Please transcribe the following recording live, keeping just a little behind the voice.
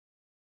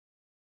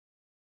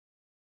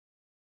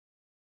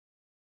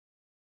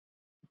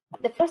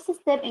The first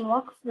step in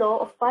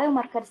workflow of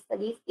biomarker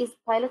studies is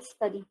pilot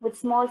study with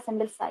small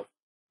sample size.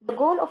 The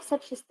goal of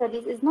such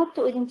studies is not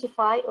to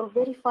identify or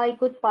verify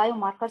good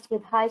biomarkers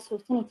with high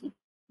certainty.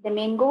 The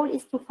main goal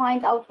is to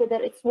find out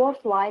whether it's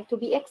worthwhile to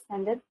be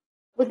extended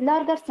with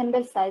larger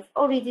sample size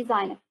or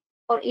redesign it,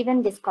 or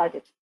even discard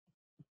it.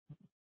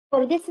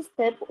 For this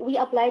step, we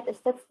applied a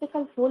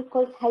statistical tool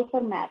called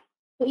HiPerMab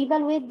to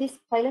evaluate this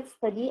pilot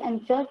study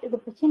and judge the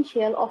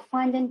potential of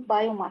finding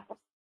biomarkers.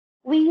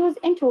 We use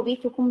entropy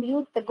to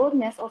compute the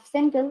goodness of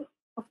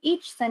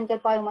each single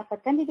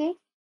biomarker candidate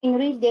in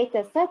real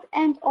data set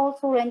and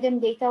also random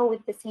data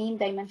with the same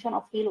dimension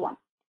of real one.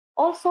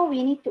 Also,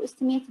 we need to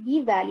estimate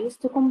p-values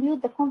to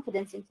compute the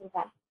confidence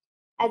interval.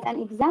 As an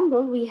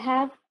example, we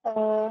have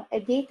a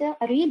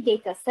real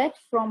data set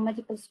from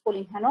medical school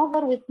in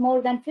Hanover with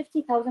more than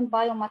 50,000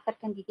 biomarker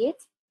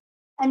candidates.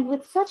 And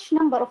with such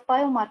number of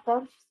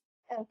biomarker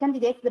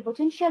candidates, the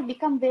potential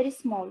becomes very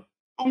small,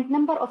 and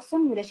number of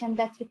simulations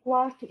that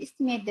require to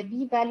estimate the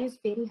p-values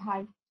very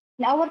high.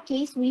 In our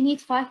case, we need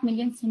 5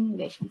 million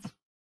simulations.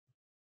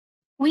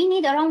 We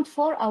need around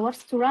 4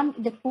 hours to run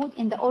the code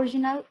in the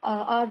original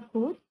R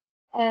code,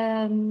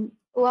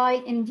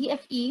 while in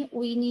DFE,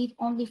 we need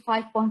only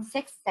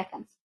 5.6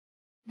 seconds.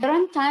 The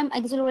runtime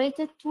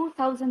accelerated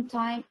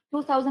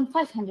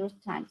 2,500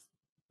 times.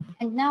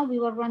 And now we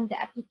will run the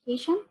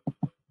application.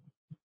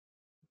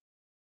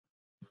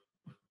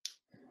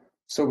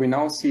 So we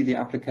now see the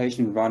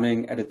application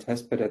running at a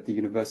testbed at the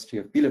University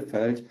of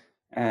Bielefeld,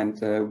 and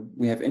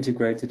we have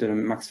integrated a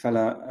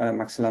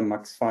Maxeler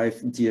Max 5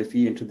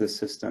 DFE into the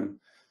system.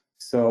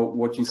 So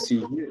what you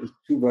see here is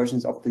 2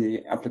 versions of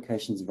the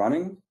applications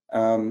running,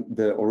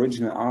 the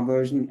original R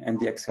version and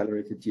the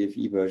accelerated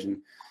DFE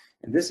version.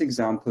 In this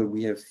example,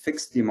 we have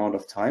fixed the amount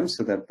of time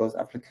so that both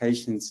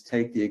applications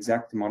take the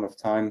exact amount of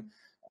time,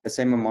 the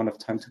same amount of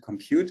time to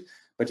compute,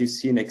 but you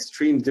see an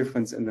extreme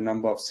difference in the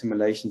number of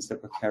simulations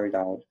that were carried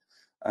out.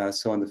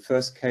 So in the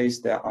first case,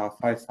 there are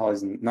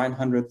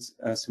 5,900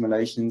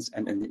 simulations,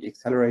 and in the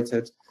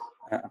accelerated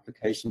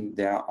application,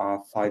 there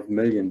are 5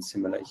 million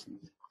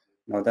simulations.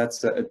 Now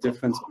that's a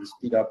difference in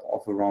speed up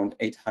of around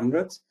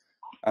 800.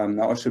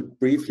 Now I should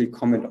briefly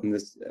comment on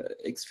this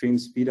extreme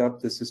speed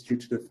up. This is due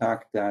to the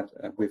fact that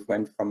we've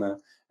went from an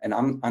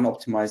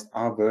unoptimized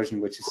R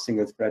version, which is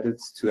single threaded,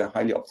 to a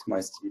highly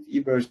optimized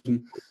DFE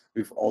version.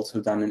 We've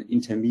also done an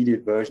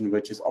intermediate version,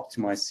 which is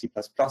optimized C++,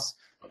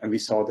 and we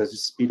saw that the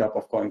speed up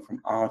of going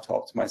from R to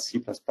optimized C++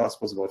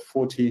 was about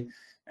 40,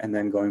 and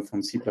then going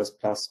from C++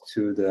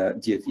 to the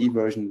DFE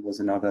version was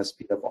another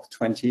speed up of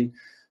 20.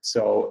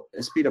 So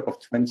a speed up of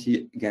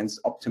 20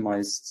 against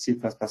optimized C++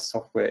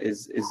 software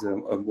is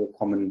a more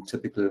common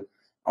typical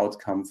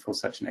outcome for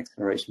such an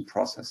acceleration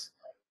process.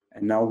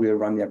 And now we'll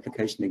run the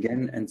application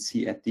again and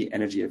see at the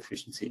energy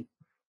efficiency.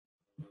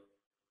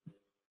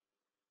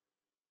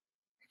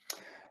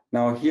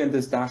 Now here in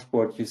this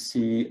dashboard, you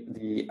see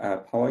the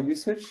power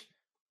usage.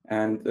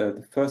 And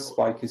the first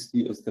spike you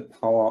see is the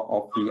power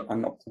of the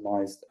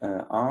unoptimized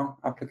R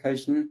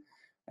application.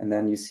 And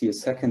then you see a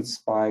second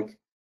spike,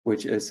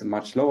 which is a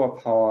much lower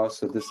power.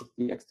 So this is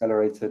the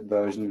accelerated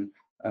version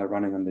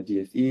running on the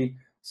DFE.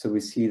 So we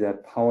see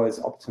that power is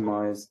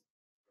optimized.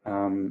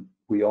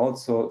 We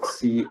also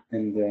see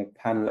in the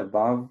panel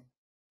above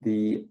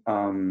the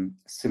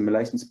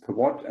simulations per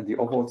watt and the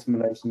overall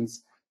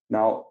simulations.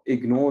 Now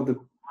ignore the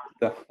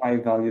high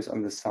values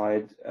on the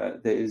side.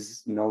 There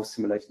is no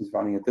simulations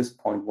running at this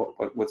point.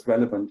 What's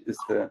relevant is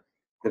the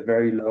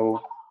very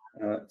low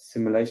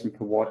simulation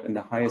per watt and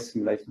the highest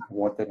simulation per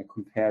watt that are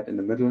compared in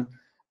the middle,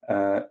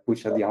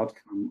 which are the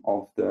outcome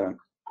of the,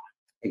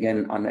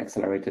 again,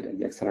 unaccelerated and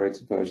the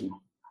accelerated version.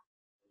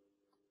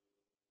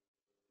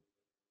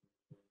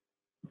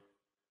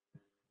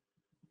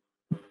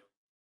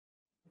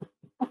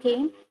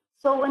 Okay,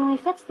 so when we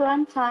fix the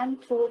runtime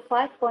to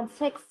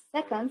 5.6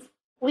 seconds,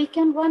 we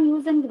can run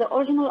using the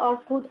original R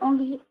code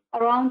only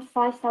around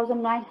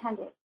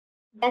 5,900.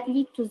 That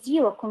leads to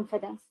 0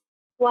 confidence.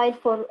 While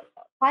for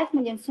 5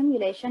 million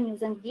simulation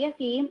using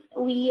DFE,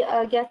 we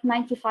get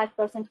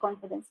 95%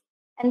 confidence.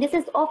 And this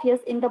is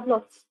obvious in the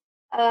plots.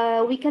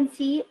 We can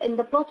see in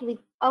the plot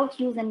without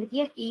using the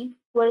DFE,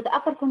 where the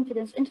upper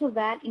confidence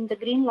interval in the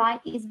green line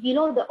is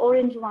below the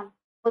orange one,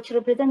 which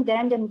represents the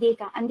random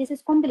data. And this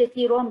is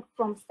completely wrong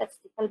from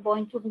statistical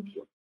point of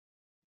view.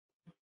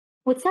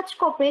 With such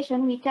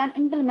cooperation, we can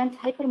implement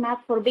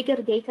HiPerMab for bigger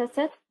data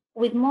set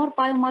with more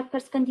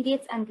biomarkers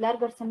candidates and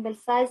larger sample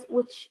size,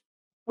 which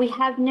we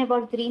have never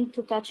dreamed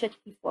to touch it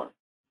before.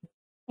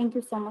 Thank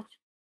you so much.